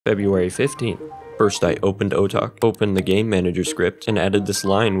February 15th. First I opened Otok, opened the game manager script, and added this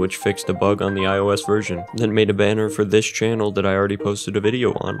line which fixed a bug on the iOS version. Then made a banner for this channel that I already posted a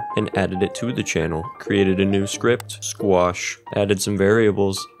video on, and added it to the channel. Created a new script, squash, added some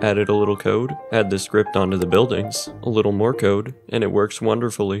variables, added a little code, add the script onto the buildings, a little more code, and it works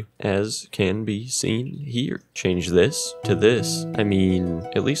wonderfully, as can be seen here. Change this to this. I mean,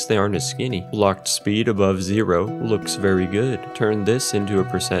 at least they aren't as skinny. Locked speed above 0, looks very good. Turned this into a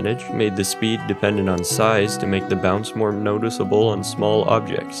percentage, made the speed dependent on size to make the bounce more noticeable on small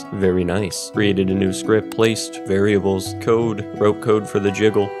objects. Very nice. Created a new script, placed variables, code, wrote code for the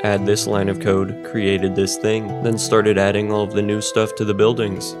jiggle, add this line of code, created this thing, then started adding all of the new stuff to the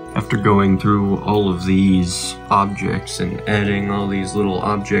buildings. After going through all of these objects and adding all these little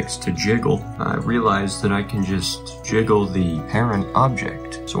objects to jiggle, I realized that I can just jiggle the parent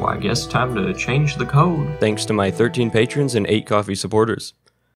object. So I guess time to change the code. Thanks to my 13 patrons and 8 coffee supporters.